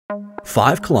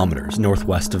5 kilometers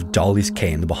northwest of Dolly's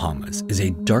Cay in the Bahamas is a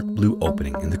dark blue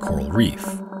opening in the coral reef.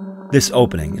 This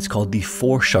opening is called the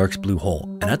Four Sharks Blue Hole,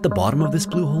 and at the bottom of this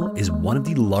blue hole is one of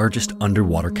the largest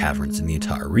underwater caverns in the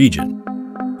entire region.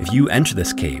 If you enter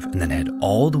this cave and then head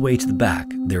all the way to the back,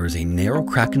 there is a narrow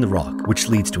crack in the rock which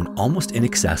leads to an almost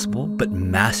inaccessible but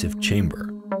massive chamber.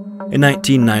 In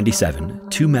 1997,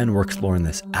 2 men were exploring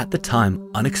this at the time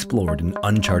unexplored and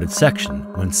uncharted section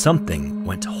when something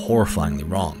went horrifyingly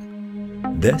wrong.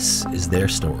 This is their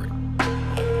story.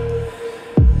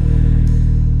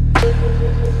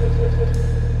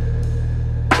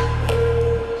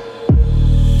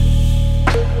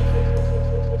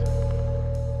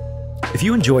 If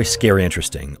you enjoy Scary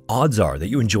Interesting, odds are that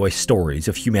you enjoy stories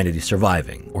of humanity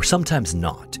surviving, or sometimes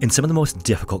not, in some of the most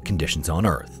difficult conditions on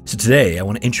Earth. So today, I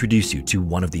want to introduce you to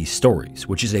one of these stories,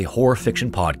 which is a horror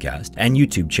fiction podcast and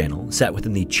YouTube channel set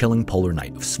within the chilling polar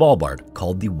night of Svalbard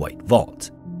called The White Vault.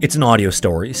 It's an audio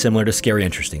story similar to Scary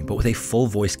Interesting, but with a full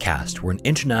voice cast where an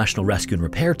international rescue and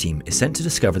repair team is sent to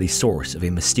discover the source of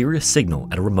a mysterious signal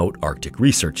at a remote Arctic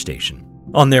research station.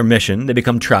 On their mission, they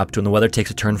become trapped when the weather takes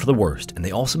a turn for the worst, and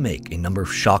they also make a number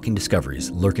of shocking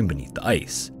discoveries lurking beneath the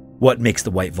ice. What makes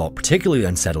the White Vault particularly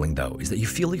unsettling, though, is that you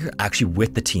feel like you're actually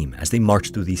with the team as they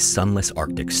march through the sunless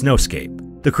Arctic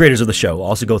snowscape. The creators of the show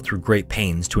also go through great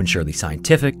pains to ensure the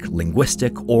scientific,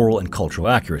 linguistic, oral, and cultural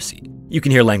accuracy. You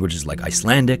can hear languages like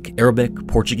Icelandic, Arabic,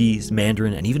 Portuguese,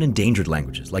 Mandarin, and even endangered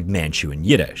languages like Manchu and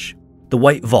Yiddish. The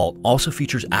White Vault also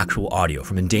features actual audio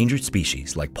from endangered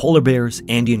species like polar bears,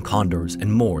 Andean condors,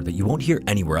 and more that you won't hear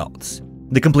anywhere else.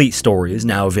 The complete story is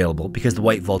now available because the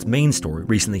White Vault's main story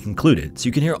recently concluded, so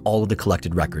you can hear all of the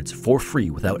collected records for free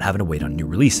without having to wait on new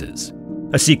releases.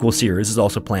 A sequel series is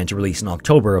also planned to release in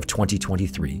October of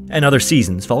 2023, and other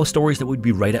seasons follow stories that would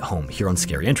be right at home here on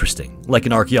Scary Interesting, like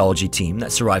an archaeology team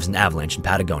that survives an avalanche in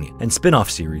Patagonia, and spin-off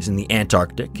series in the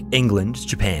Antarctic, England,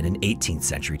 Japan, and 18th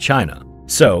century China.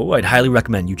 So, I'd highly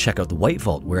recommend you check out The White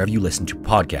Vault wherever you listen to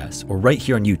podcasts, or right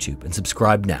here on YouTube, and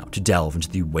subscribe now to delve into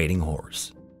the waiting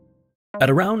horrors. At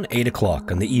around 8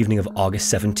 o'clock on the evening of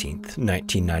August 17th,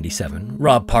 1997,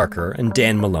 Rob Parker and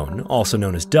Dan Malone, also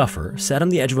known as Duffer, sat on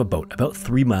the edge of a boat about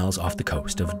 3 miles off the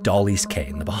coast of Dolly's Cay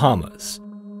in the Bahamas.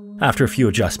 After a few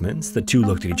adjustments, the two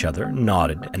looked at each other,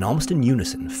 nodded, and almost in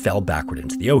unison fell backward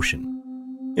into the ocean.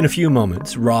 In a few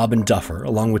moments, Rob and Duffer,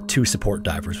 along with 2 support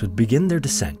divers, would begin their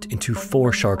descent into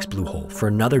Four Sharks Blue Hole for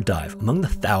another dive among the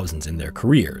thousands in their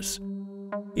careers.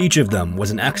 Each of them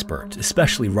was an expert,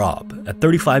 especially Rob. At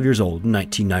 35 years old in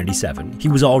 1997, he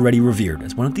was already revered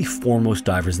as one of the foremost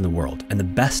divers in the world and the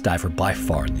best diver by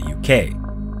far in the UK.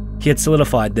 He had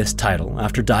solidified this title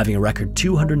after diving a record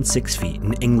 206 feet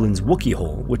in England's Wookey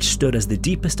Hole, which stood as the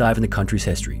deepest dive in the country's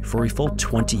history for a full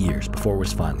 20 years before it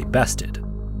was finally bested.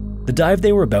 The dive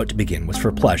they were about to begin was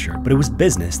for pleasure, but it was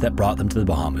business that brought them to the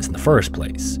Bahamas in the first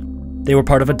place. They were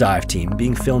part of a dive team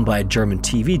being filmed by a German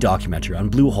TV documentary on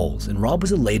blue holes, and Rob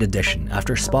was a late addition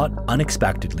after a spot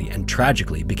unexpectedly and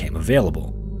tragically became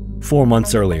available. 4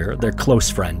 months earlier, their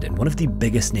close friend and one of the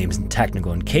biggest names in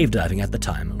technical and cave diving at the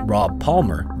time, Rob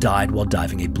Palmer, died while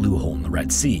diving a blue hole in the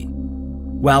Red Sea.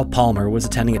 While Palmer was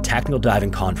attending a technical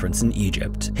diving conference in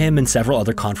Egypt, him and several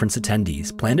other conference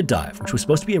attendees planned a dive which was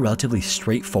supposed to be a relatively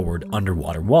straightforward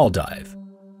underwater wall dive.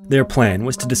 Their plan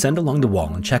was to descend along the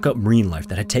wall and check out marine life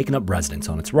that had taken up residence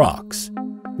on its rocks.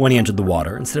 When he entered the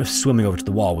water, instead of swimming over to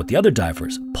the wall with the other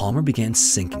divers, Palmer began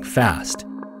sinking fast.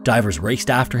 Divers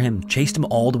raced after him, chased him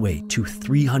all the way to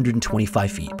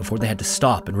 325 feet before they had to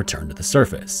stop and return to the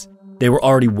surface. They were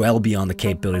already well beyond the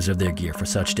capabilities of their gear for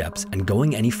such depths, and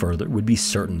going any further would be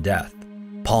certain death.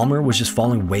 Palmer was just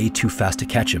falling way too fast to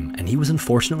catch him, and he was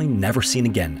unfortunately never seen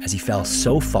again as he fell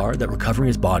so far that recovering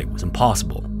his body was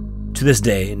impossible. To this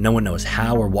day, no one knows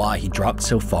how or why he dropped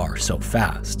so far so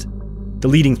fast. The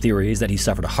leading theory is that he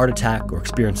suffered a heart attack or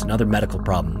experienced another medical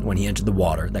problem when he entered the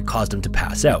water that caused him to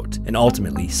pass out, and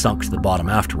ultimately sunk to the bottom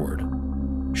afterward.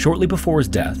 Shortly before his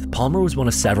death, Palmer was one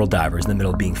of several divers in the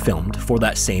middle of being filmed for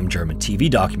that same German TV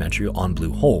documentary on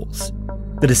blue holes.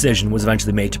 The decision was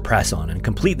eventually made to press on and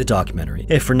complete the documentary,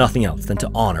 if for nothing else than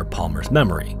to honor Palmer's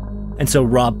memory. And so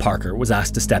Rob Parker was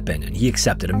asked to step in, and he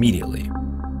accepted immediately.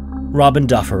 Rob and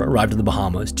Duffer arrived in the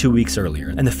Bahamas 2 weeks earlier,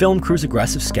 and the film crew's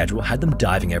aggressive schedule had them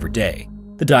diving every day.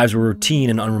 The dives were routine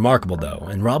and unremarkable though,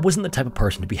 and Rob wasn't the type of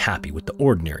person to be happy with the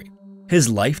ordinary. His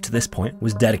life to this point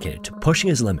was dedicated to pushing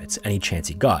his limits any chance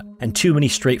he got, and too many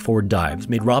straightforward dives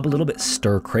made Rob a little bit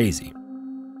stir-crazy.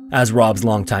 As Rob's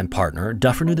longtime partner,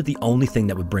 Duffer knew that the only thing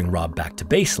that would bring Rob back to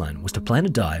baseline was to plan a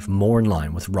dive more in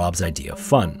line with Rob's idea of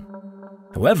fun.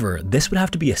 However, this would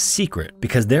have to be a secret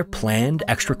because their planned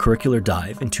extracurricular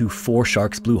dive into Four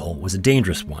Sharks Blue Hole was a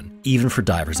dangerous one, even for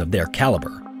divers of their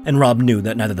caliber. And Rob knew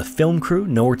that neither the film crew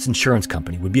nor its insurance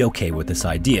company would be okay with this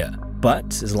idea.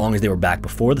 But as long as they were back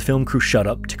before the film crew shut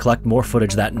up to collect more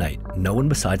footage that night, no one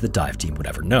besides the dive team would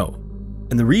ever know.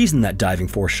 And the reason that diving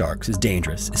Four Sharks is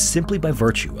dangerous is simply by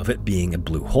virtue of it being a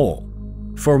blue hole.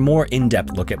 For a more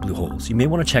in-depth look at blue holes, you may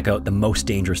want to check out the Most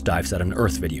Dangerous Dive Set on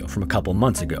Earth video from a couple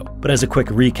months ago. But as a quick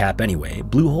recap anyway,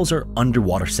 blue holes are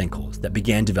underwater sinkholes that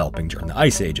began developing during the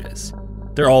ice ages.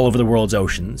 They're all over the world's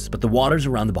oceans, but the waters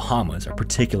around the Bahamas are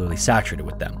particularly saturated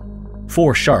with them.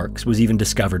 Four Sharks was even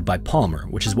discovered by Palmer,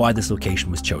 which is why this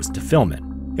location was chosen to film it.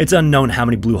 It's unknown how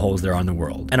many blue holes there are in the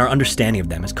world, and our understanding of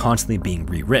them is constantly being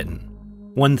rewritten.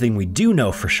 One thing we do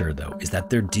know for sure though is that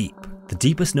they're deep. The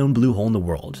deepest known blue hole in the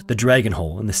world, the Dragon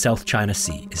Hole in the South China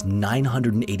Sea, is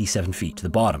 987 feet to the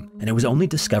bottom, and it was only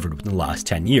discovered within the last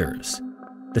 10 years.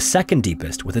 The second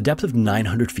deepest, with a depth of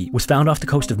 900 feet, was found off the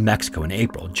coast of Mexico in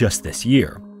April just this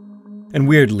year. And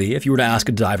weirdly, if you were to ask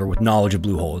a diver with knowledge of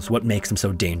blue holes what makes them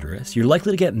so dangerous, you're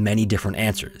likely to get many different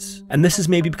answers. And this is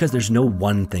maybe because there's no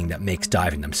one thing that makes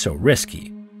diving them so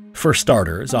risky. For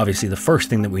starters, obviously the first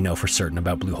thing that we know for certain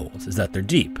about blue holes is that they're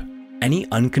deep. Any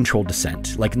uncontrolled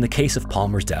descent, like in the case of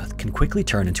Palmer's death, can quickly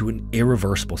turn into an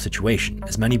irreversible situation,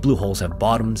 as many blue holes have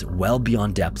bottoms well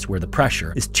beyond depths where the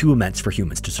pressure is too immense for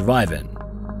humans to survive in.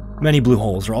 Many blue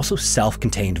holes are also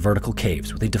self-contained vertical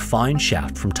caves with a defined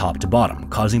shaft from top to bottom,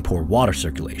 causing poor water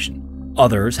circulation.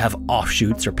 Others have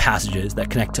offshoots or passages that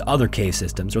connect to other cave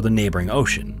systems or the neighboring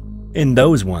ocean. In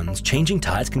those ones, changing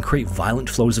tides can create violent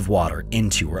flows of water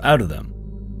into or out of them.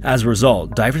 As a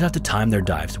result, divers have to time their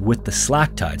dives with the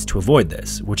slack tides to avoid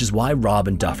this, which is why Rob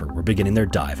and Duffer were beginning their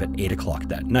dive at 8 o'clock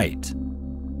that night.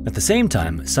 At the same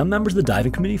time, some members of the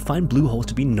diving community find blue holes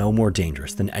to be no more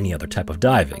dangerous than any other type of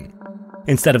diving.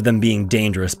 Instead of them being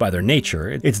dangerous by their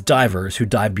nature, it's divers who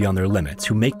dive beyond their limits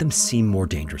who make them seem more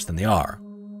dangerous than they are.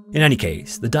 In any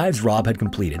case, the dives Rob had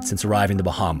completed since arriving in the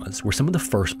Bahamas were some of the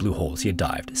first blue holes he had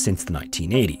dived since the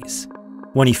 1980s.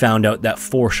 When he found out that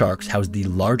Four Sharks housed the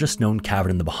largest known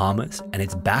cavern in the Bahamas, and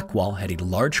its back wall had a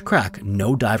large crack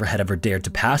no diver had ever dared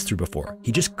to pass through before,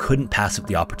 he just couldn't pass up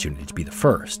the opportunity to be the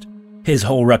first. His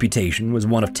whole reputation was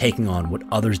one of taking on what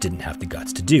others didn't have the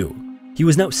guts to do. He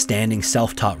was an outstanding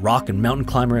self-taught rock and mountain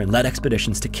climber and led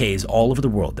expeditions to caves all over the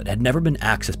world that had never been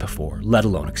accessed before, let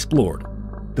alone explored.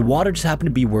 The water just happened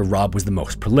to be where Rob was the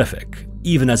most prolific.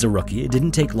 Even as a rookie, it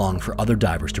didn't take long for other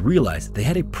divers to realize that they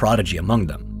had a prodigy among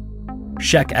them.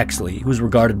 Sheck Exley, who was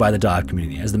regarded by the dive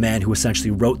community as the man who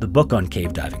essentially wrote the book on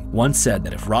cave diving, once said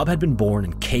that if Rob had been born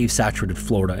in cave-saturated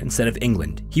Florida instead of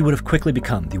England, he would have quickly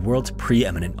become the world's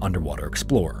preeminent underwater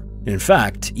explorer. In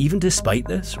fact, even despite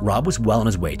this, Rob was well on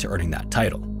his way to earning that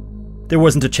title. There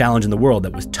wasn't a challenge in the world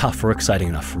that was tough or exciting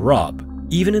enough for Rob.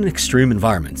 Even in extreme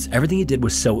environments, everything he did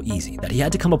was so easy that he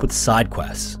had to come up with side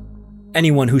quests.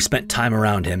 Anyone who spent time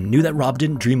around him knew that Rob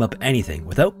didn't dream up anything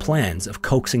without plans of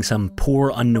coaxing some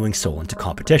poor, unknowing soul into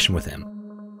competition with him.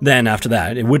 Then after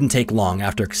that, it wouldn't take long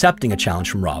after accepting a challenge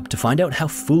from Rob to find out how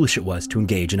foolish it was to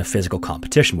engage in a physical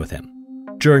competition with him.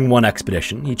 During one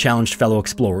expedition, he challenged fellow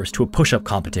explorers to a push-up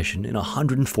competition in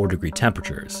 104-degree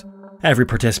temperatures. Every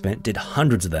participant did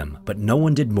hundreds of them, but no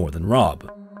one did more than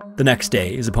Rob. The next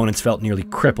day, his opponents felt nearly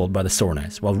crippled by the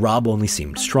soreness, while Rob only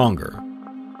seemed stronger.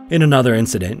 In another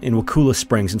incident, in Wakula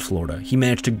Springs in Florida, he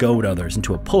managed to goad others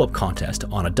into a pull-up contest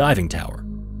on a diving tower.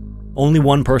 Only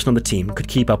one person on the team could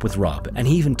keep up with Rob, and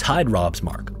he even tied Rob's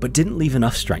mark, but didn't leave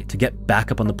enough strength to get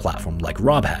back up on the platform like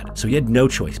Rob had, so he had no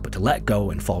choice but to let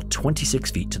go and fall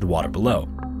 26 feet to the water below.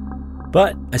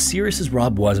 But, as serious as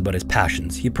Rob was about his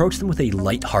passions, he approached them with a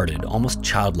light-hearted, almost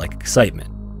childlike excitement.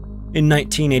 In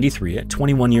 1983, at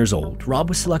 21 years old, Rob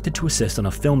was selected to assist on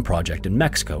a film project in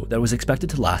Mexico that was expected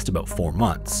to last about 4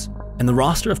 months. And the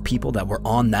roster of people that were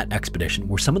on that expedition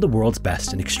were some of the world's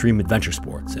best in extreme adventure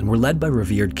sports and were led by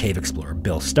revered cave explorer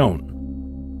Bill Stone.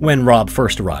 When Rob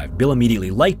first arrived, Bill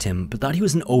immediately liked him but thought he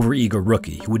was an overeager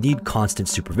rookie who would need constant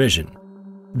supervision.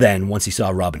 Then, once he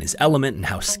saw Rob in his element and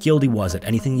how skilled he was at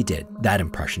anything he did, that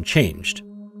impression changed.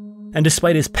 And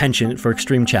despite his penchant for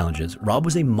extreme challenges, Rob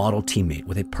was a model teammate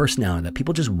with a personality that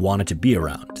people just wanted to be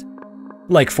around.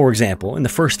 Like, for example, in the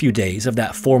first few days of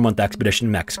that 4-month expedition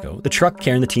in Mexico, the truck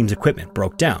carrying the team's equipment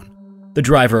broke down. The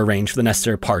driver arranged for the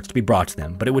necessary parts to be brought to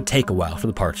them, but it would take a while for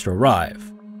the parts to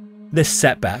arrive. This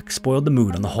setback spoiled the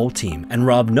mood on the whole team, and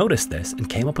Rob noticed this and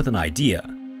came up with an idea.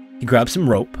 He grabbed some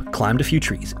rope, climbed a few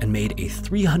trees, and made a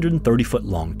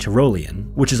 330-foot-long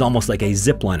Tyrolean, which is almost like a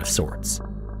zip line of sorts.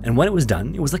 And when it was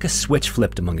done, it was like a switch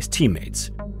flipped among his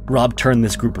teammates. Rob turned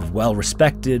this group of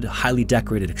well-respected, highly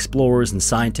decorated explorers and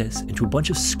scientists into a bunch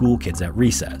of school kids at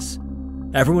recess.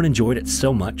 Everyone enjoyed it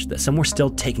so much that some were still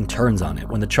taking turns on it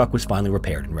when the truck was finally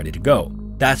repaired and ready to go.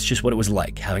 That's just what it was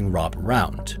like having Rob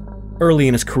around. Early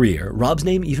in his career, Rob's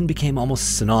name even became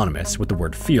almost synonymous with the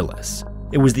word fearless.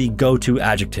 It was the go-to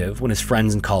adjective when his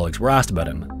friends and colleagues were asked about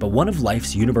him, but one of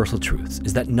life's universal truths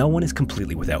is that no one is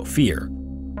completely without fear.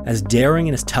 As daring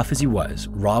and as tough as he was,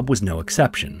 Rob was no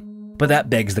exception. But that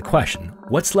begs the question,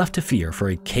 what's left to fear for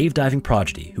a cave diving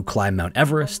prodigy who climbed Mount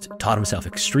Everest, taught himself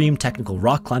extreme technical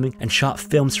rock climbing, and shot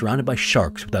film surrounded by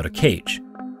sharks without a cage?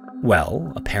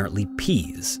 Well, apparently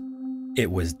peas. It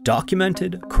was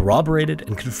documented, corroborated,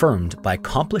 and confirmed by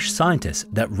accomplished scientists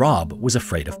that Rob was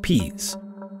afraid of peas.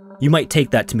 You might take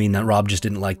that to mean that Rob just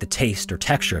didn't like the taste or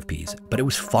texture of peas, but it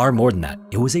was far more than that.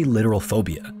 It was a literal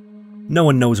phobia. No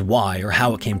one knows why or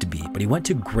how it came to be, but he went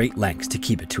to great lengths to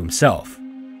keep it to himself.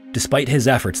 Despite his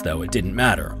efforts though, it didn't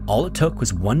matter. All it took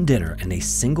was one dinner and a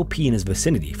single pea in his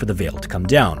vicinity for the veil to come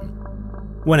down.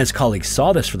 When his colleagues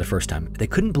saw this for the first time, they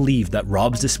couldn't believe that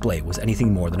Rob's display was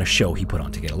anything more than a show he put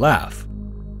on to get a laugh.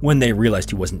 When they realized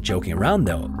he wasn't joking around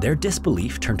though, their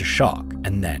disbelief turned to shock,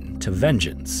 and then to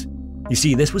vengeance. You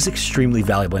see, this was extremely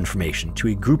valuable information to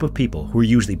a group of people who were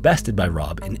usually bested by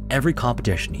Rob in every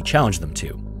competition he challenged them to.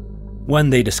 When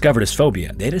they discovered his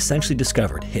phobia, they had essentially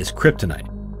discovered his kryptonite.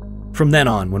 From then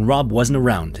on, when Rob wasn't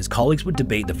around, his colleagues would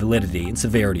debate the validity and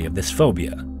severity of this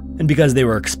phobia. And because they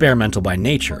were experimental by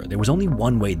nature, there was only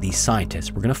one way these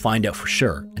scientists were going to find out for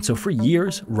sure, and so for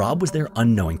years, Rob was their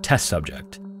unknowing test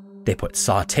subject. They put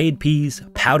sautéed peas,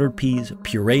 powdered peas,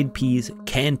 pureed peas,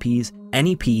 canned peas,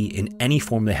 any pea in any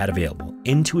form they had available,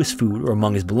 into his food or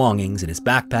among his belongings in his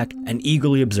backpack, and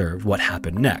eagerly observed what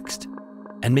happened next.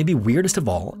 And maybe weirdest of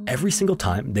all, every single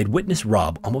time they'd witness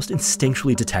Rob almost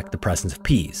instinctually detect the presence of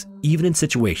peas, even in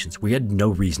situations where he had no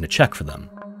reason to check for them.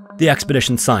 The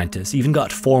expedition scientists even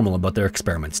got formal about their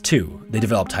experiments too. They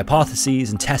developed hypotheses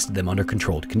and tested them under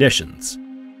controlled conditions.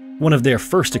 One of their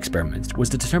first experiments was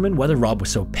to determine whether Rob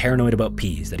was so paranoid about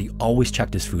peas that he always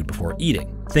checked his food before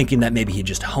eating, thinking that maybe he'd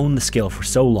just honed the skill for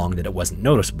so long that it wasn't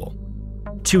noticeable.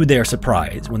 To their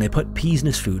surprise, when they put peas in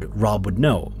his food, Rob would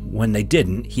know. When they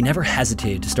didn't, he never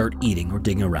hesitated to start eating or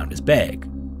digging around his bag.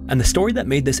 And the story that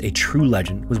made this a true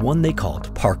legend was one they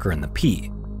called Parker and the Pea.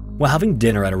 While having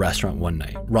dinner at a restaurant one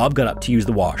night, Rob got up to use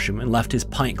the washroom and left his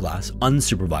pint glass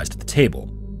unsupervised at the table.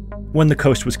 When the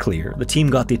coast was clear, the team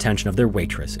got the attention of their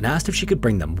waitress and asked if she could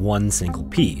bring them one single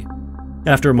pea.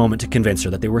 After a moment to convince her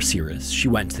that they were serious, she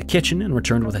went to the kitchen and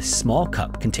returned with a small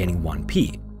cup containing one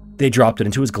pea. They dropped it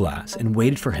into his glass and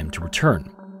waited for him to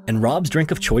return. And Rob's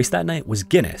drink of choice that night was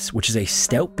Guinness, which is a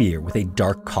stout beer with a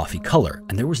dark coffee color,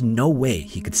 and there was no way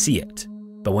he could see it.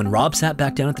 But when Rob sat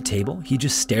back down at the table, he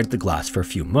just stared at the glass for a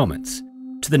few moments.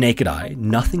 To the naked eye,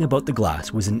 nothing about the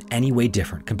glass was in any way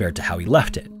different compared to how he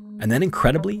left it. And then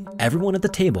incredibly, everyone at the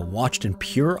table watched in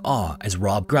pure awe as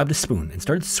Rob grabbed a spoon and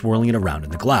started swirling it around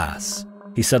in the glass.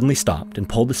 He suddenly stopped and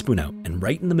pulled the spoon out, and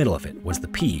right in the middle of it was the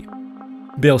pea.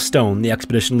 Bill Stone, the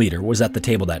expedition leader, was at the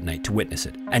table that night to witness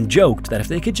it, and joked that if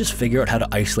they could just figure out how to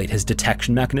isolate his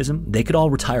detection mechanism, they could all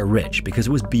retire rich because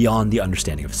it was beyond the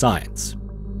understanding of science.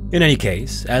 In any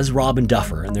case, as Rob and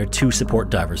Duffer and their two support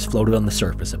divers floated on the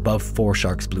surface above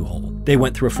Foreshark's blue hole, they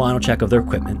went through a final check of their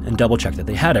equipment and double-checked that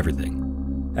they had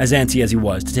everything. As antsy as he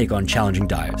was to take on challenging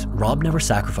dives, Rob never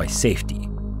sacrificed safety.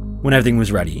 When everything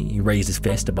was ready, he raised his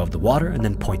fist above the water and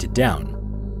then pointed down.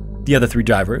 The other three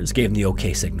divers gave him the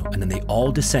OK signal, and then they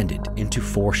all descended into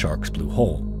Foreshark's blue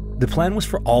hole. The plan was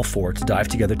for all four to dive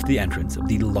together to the entrance of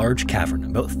the large cavern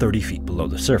about 30 feet below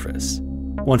the surface.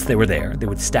 Once they were there, they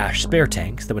would stash spare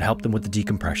tanks that would help them with the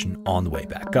decompression on the way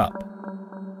back up.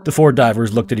 The four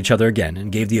divers looked at each other again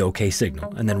and gave the OK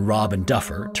signal, and then Rob and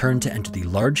Duffer turned to enter the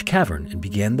large cavern and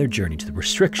began their journey to the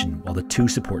restriction while the two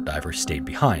support divers stayed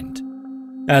behind.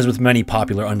 As with many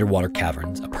popular underwater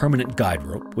caverns, a permanent guide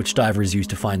rope, which divers used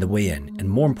to find the way in, and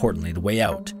more importantly the way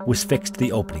out, was fixed to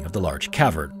the opening of the large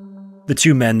cavern. The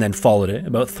two men then followed it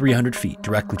about 300 feet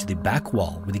directly to the back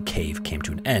wall where the cave came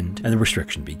to an end and the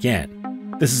restriction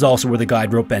began. This is also where the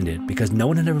guide rope ended because no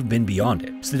one had ever been beyond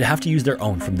it, so they'd have to use their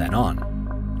own from then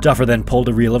on. Duffer then pulled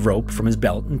a reel of rope from his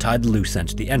belt and tied the loose end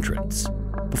to the entrance.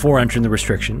 Before entering the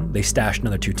restriction, they stashed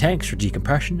another two tanks for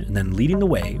decompression, and then leading the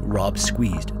way, Rob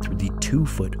squeezed through the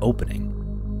 2-foot opening.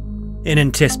 In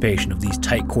anticipation of these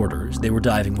tight quarters, they were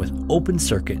diving with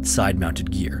open-circuit side-mounted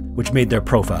gear, which made their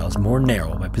profiles more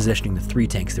narrow by positioning the 3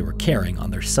 tanks they were carrying on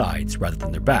their sides rather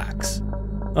than their backs.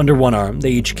 Under one arm,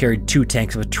 they each carried 2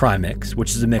 tanks of a trimix,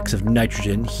 which is a mix of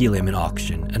nitrogen, helium, and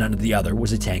oxygen, and under the other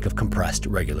was a tank of compressed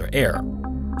regular air.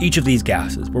 Each of these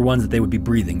gases were ones that they would be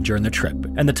breathing during their trip,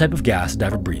 and the type of gas a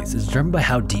diver breathes is determined by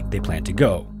how deep they plan to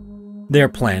go. Their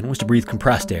plan was to breathe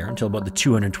compressed air until about the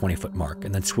 220-foot mark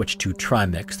and then switch to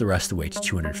trimix the rest of the way to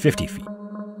 250 feet.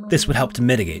 This would help to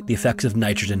mitigate the effects of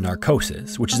nitrogen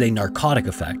narcosis, which is a narcotic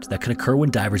effect that can occur when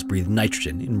divers breathe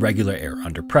nitrogen in regular air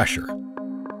under pressure.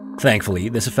 Thankfully,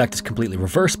 this effect is completely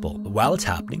reversible, but while it's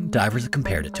happening, divers have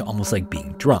compared it to almost like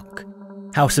being drunk.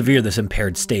 How severe this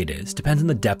impaired state is depends on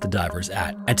the depth the diver is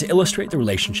at, and to illustrate the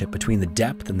relationship between the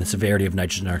depth and the severity of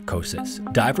nitrogen narcosis,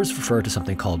 divers refer to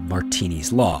something called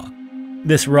Martini's Law.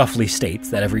 This roughly states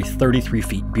that every 33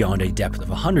 feet beyond a depth of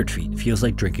 100 feet feels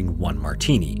like drinking one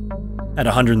martini. At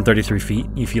 133 feet,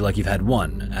 you feel like you've had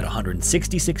one. At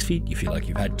 166 feet, you feel like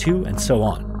you've had two, and so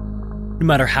on. No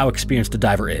matter how experienced a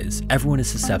diver is, everyone is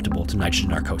susceptible to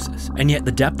nitrogen narcosis, and yet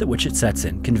the depth at which it sets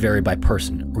in can vary by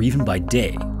person or even by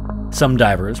day. Some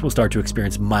divers will start to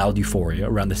experience mild euphoria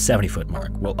around the 70-foot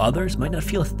mark, while others might not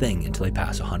feel a thing until they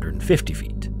pass 150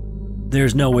 feet.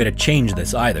 There's no way to change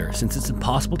this either, since it's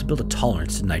impossible to build a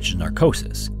tolerance to nitrogen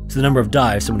narcosis, so the number of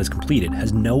dives someone has completed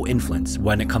has no influence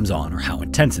when it comes on or how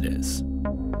intense it is.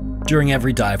 During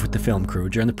every dive with the film crew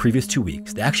during the previous 2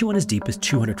 weeks, they actually went as deep as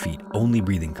 200 feet, only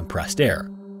breathing compressed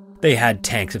air. They had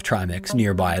tanks of trimix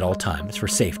nearby at all times for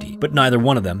safety, but neither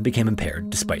one of them became impaired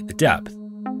despite the depth.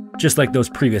 Just like those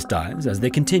previous dives, as they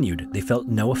continued, they felt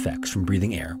no effects from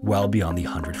breathing air well beyond the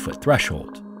 100-foot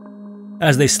threshold.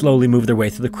 As they slowly moved their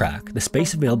way through the crack, the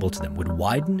space available to them would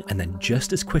widen and then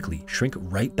just as quickly shrink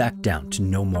right back down to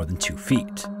no more than 2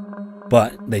 feet.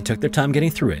 But they took their time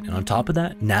getting through it, and on top of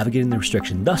that, navigating the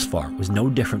restriction thus far was no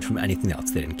different from anything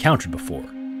else they'd encountered before.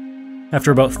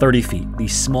 After about 30 feet, the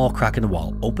small crack in the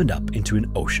wall opened up into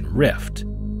an ocean rift.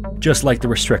 Just like the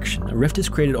restriction, a rift is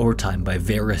created over time by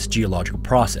various geological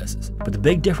processes, but the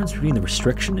big difference between the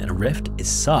restriction and a rift is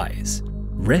size.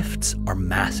 Rifts are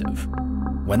massive.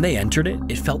 When they entered it,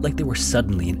 it felt like they were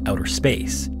suddenly in outer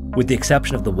space. With the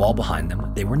exception of the wall behind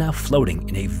them, they were now floating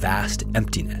in a vast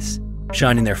emptiness.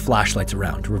 Shining their flashlights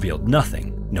around revealed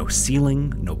nothing. No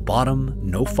ceiling, no bottom,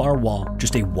 no far wall,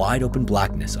 just a wide open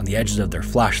blackness on the edges of their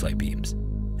flashlight beams.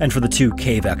 And for the two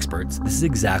cave experts, this is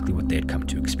exactly what they had come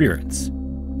to experience.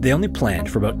 They only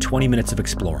planned for about 20 minutes of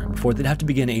exploring before they'd have to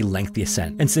begin a lengthy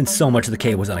ascent, and since so much of the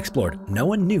cave was unexplored, no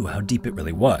one knew how deep it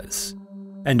really was.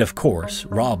 And of course,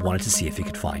 Rob wanted to see if he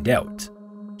could find out.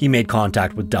 He made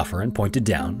contact with Duffer and pointed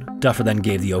down. Duffer then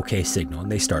gave the OK signal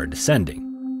and they started descending.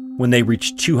 When they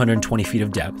reached 220 feet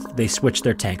of depth, they switched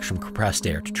their tanks from compressed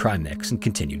air to trimix and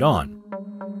continued on.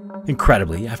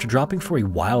 Incredibly, after dropping for a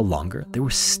while longer, there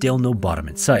was still no bottom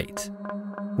in sight.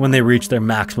 When they reached their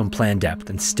maximum planned depth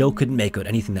and still couldn't make out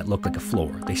anything that looked like a floor,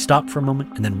 they stopped for a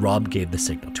moment and then Rob gave the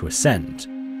signal to ascend.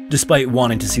 Despite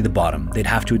wanting to see the bottom, they'd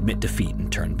have to admit defeat and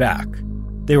turn back.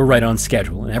 They were right on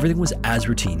schedule and everything was as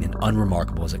routine and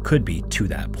unremarkable as it could be to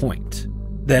that point.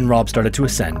 Then Rob started to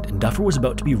ascend and Duffer was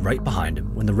about to be right behind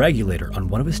him when the regulator on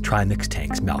one of his trimix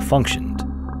tanks malfunctioned.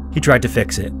 He tried to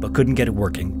fix it, but couldn't get it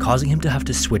working, causing him to have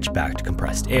to switch back to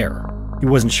compressed air. He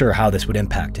wasn't sure how this would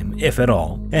impact him, if at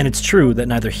all, and it's true that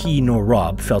neither he nor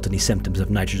Rob felt any symptoms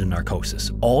of nitrogen narcosis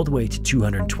all the way to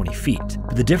 220 feet,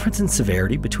 but the difference in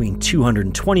severity between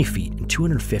 220 feet and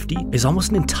 250 is almost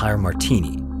an entire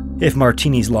martini. If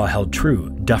Martini's Law held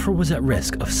true, Duffer was at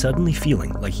risk of suddenly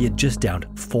feeling like he had just downed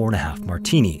 4.5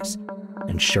 martinis.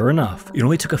 And sure enough, it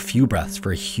only took a few breaths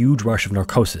for a huge rush of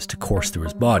narcosis to course through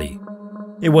his body.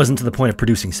 It wasn't to the point of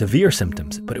producing severe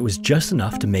symptoms, but it was just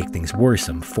enough to make things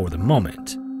worrisome for the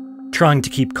moment. Trying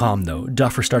to keep calm though,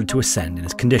 Duffer started to ascend and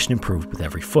his condition improved with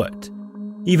every foot.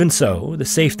 Even so, the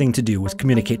safe thing to do was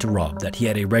communicate to Rob that he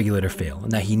had a regulator fail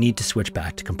and that he needed to switch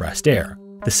back to compressed air.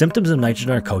 The symptoms of nitrogen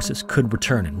narcosis could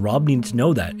return and Rob needed to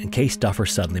know that in case Duffer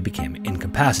suddenly became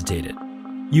incapacitated.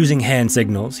 Using hand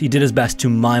signals, he did his best to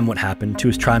mime what happened to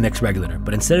his trimix regulator,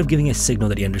 but instead of giving a signal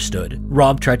that he understood,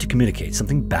 Rob tried to communicate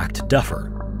something back to Duffer.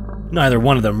 Neither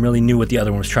one of them really knew what the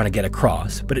other one was trying to get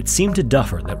across, but it seemed to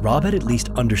Duffer that Rob had at least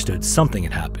understood something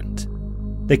had happened.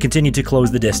 They continued to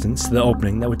close the distance to the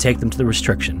opening that would take them to the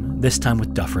restriction, this time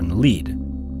with Duffer in the lead.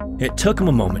 It took him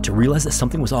a moment to realize that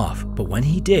something was off, but when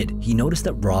he did, he noticed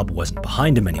that Rob wasn't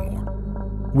behind him anymore.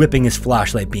 Whipping his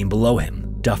flashlight beam below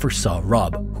him, Duffer saw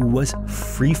Rob, who was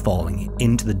free-falling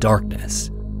into the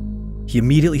darkness. He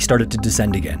immediately started to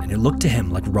descend again, and it looked to him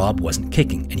like Rob wasn't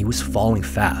kicking and he was falling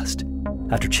fast.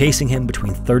 After chasing him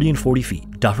between 30 and 40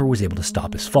 feet, Duffer was able to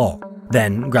stop his fall.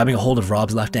 Then, grabbing a hold of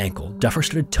Rob's left ankle, Duffer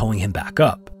started towing him back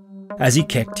up. As he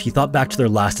kicked, he thought back to their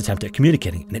last attempt at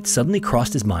communicating, and it suddenly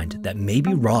crossed his mind that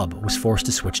maybe Rob was forced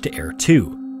to switch to air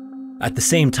too. At the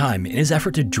same time, in his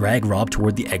effort to drag Rob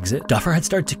toward the exit, Duffer had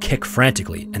started to kick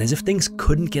frantically, and as if things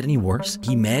couldn't get any worse,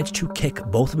 he managed to kick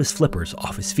both of his flippers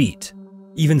off his feet.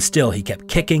 Even still, he kept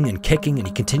kicking, and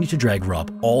he continued to drag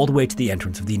Rob all the way to the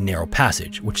entrance of the narrow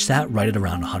passage, which sat right at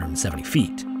around 170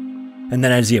 feet. And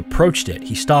then as he approached it,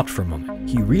 he stopped for a moment.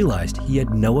 He realized he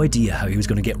had no idea how he was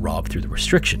going to get Rob through the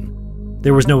restriction.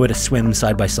 There was no way to swim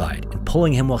side by side, and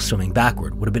pulling him while swimming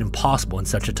backward would have been impossible in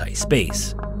such a tight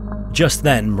space. Just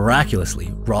then,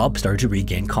 miraculously, Rob started to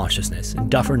regain consciousness, and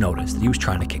Duffer noticed that he was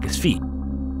trying to kick his feet.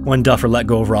 When Duffer let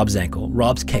go of Rob's ankle,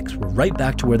 Rob's kicks were right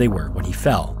back to where they were when he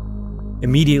fell.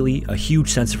 Immediately, a huge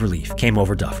sense of relief came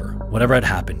over Duffer. Whatever had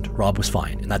happened, Rob was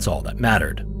fine, and that's all that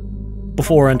mattered.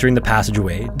 Before entering the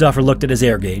passageway, Duffer looked at his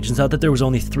air gauge and saw that there was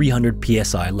only 300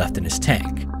 psi left in his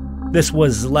tank. This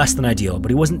was less than ideal,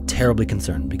 but he wasn't terribly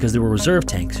concerned because there were reserve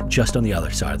tanks just on the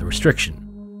other side of the restriction.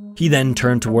 He then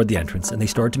turned toward the entrance and they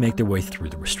started to make their way through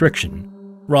the restriction.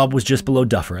 Rob was just below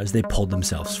Duffer as they pulled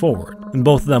themselves forward, and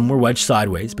both of them were wedged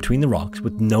sideways between the rocks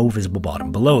with no visible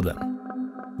bottom below them.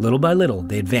 Little by little,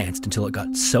 they advanced until it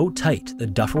got so tight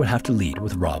that Duffer would have to lead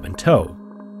with Rob in tow.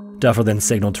 Duffer then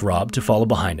signaled to Rob to follow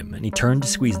behind him, and he turned to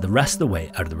squeeze the rest of the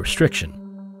way out of the restriction.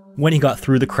 When he got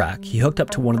through the crack, he hooked up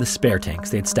to one of the spare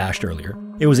tanks they had stashed earlier.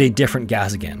 It was a different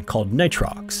gas again, called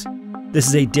nitrox. This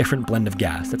is a different blend of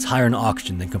gas that's higher in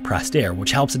oxygen than compressed air,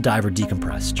 which helps a diver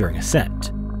decompress during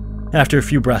ascent. After a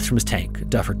few breaths from his tank,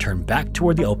 Duffer turned back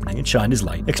toward the opening and shined his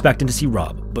light, expecting to see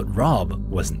Rob, but Rob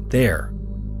wasn't there.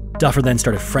 Duffer then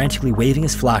started frantically waving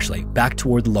his flashlight back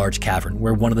toward the large cavern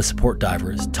where one of the support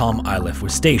divers, Tom Iliff,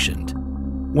 was stationed.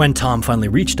 When Tom finally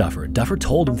reached Duffer, Duffer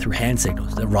told him through hand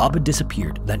signals that Rob had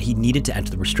disappeared and that he needed to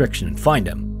enter the restriction and find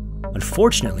him.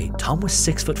 Unfortunately, Tom was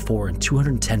 6'4" and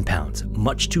 210 pounds,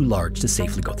 much too large to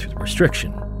safely go through the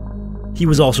restriction. He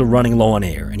was also running low on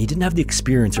air, and he didn't have the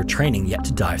experience or training yet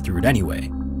to dive through it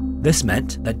anyway. This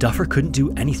meant that Duffer couldn't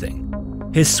do anything.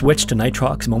 His switch to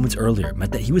nitrox moments earlier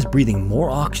meant that he was breathing more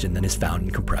oxygen than is found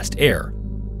in compressed air.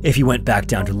 If he went back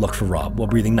down to look for Rob while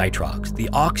breathing nitrox, the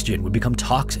oxygen would become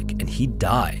toxic and he'd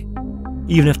die.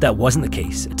 Even if that wasn't the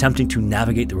case, attempting to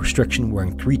navigate the restriction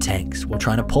wearing 3 tanks while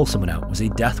trying to pull someone out was a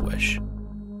death wish.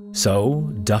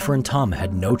 So, Duffer and Tom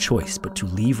had no choice but to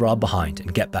leave Rob behind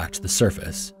and get back to the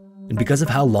surface. And because of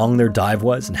how long their dive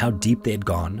was and how deep they had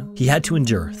gone, he had to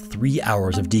endure 3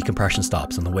 hours of decompression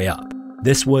stops on the way up.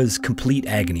 This was complete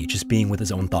agony just being with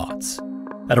his own thoughts.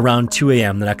 At around 2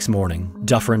 a.m. the next morning,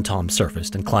 Duffer and Tom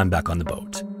surfaced and climbed back on the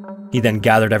boat. He then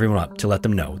gathered everyone up to let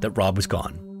them know that Rob was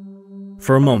gone.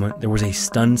 For a moment, there was a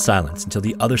stunned silence until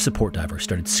the other support diver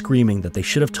started screaming that they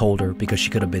should have told her because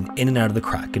she could have been in and out of the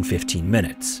crack in 15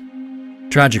 minutes.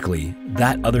 Tragically,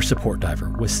 that other support diver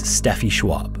was Steffi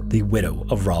Schwab, the widow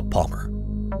of Rob Palmer.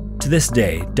 To this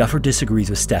day, Duffer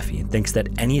disagrees with Steffi and thinks that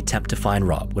any attempt to find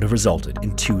Rob would have resulted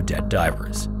in 2 dead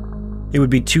divers. It would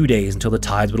be 2 days until the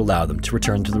tides would allow them to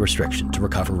return to the restriction to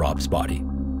recover Rob's body.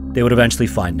 They would eventually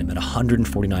find him at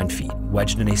 149 feet,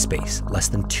 wedged in a space less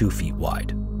than 2 feet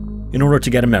wide. In order to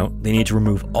get him out, they needed to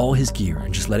remove all his gear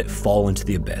and just let it fall into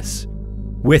the abyss.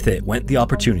 With it went the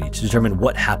opportunity to determine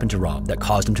what happened to Rob that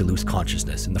caused him to lose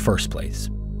consciousness in the first place.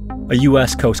 A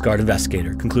US Coast Guard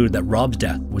investigator concluded that Rob's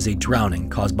death was a drowning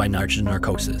caused by nitrogen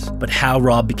narcosis, but how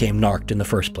Rob became narked in the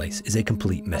first place is a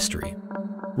complete mystery.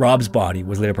 Rob's body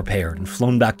was later prepared and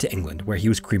flown back to England where he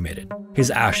was cremated.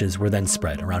 His ashes were then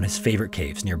spread around his favorite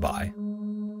caves nearby.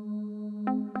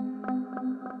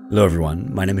 Hello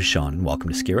everyone, my name is Sean and welcome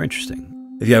to Scare Interesting.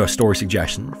 If you have a story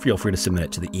suggestion, feel free to submit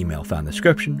it to the email found in the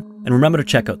description, and remember to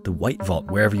check out the White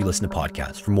Vault wherever you listen to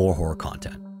podcasts for more horror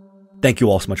content. Thank you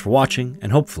all so much for watching,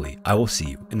 and hopefully I will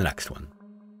see you in the next one.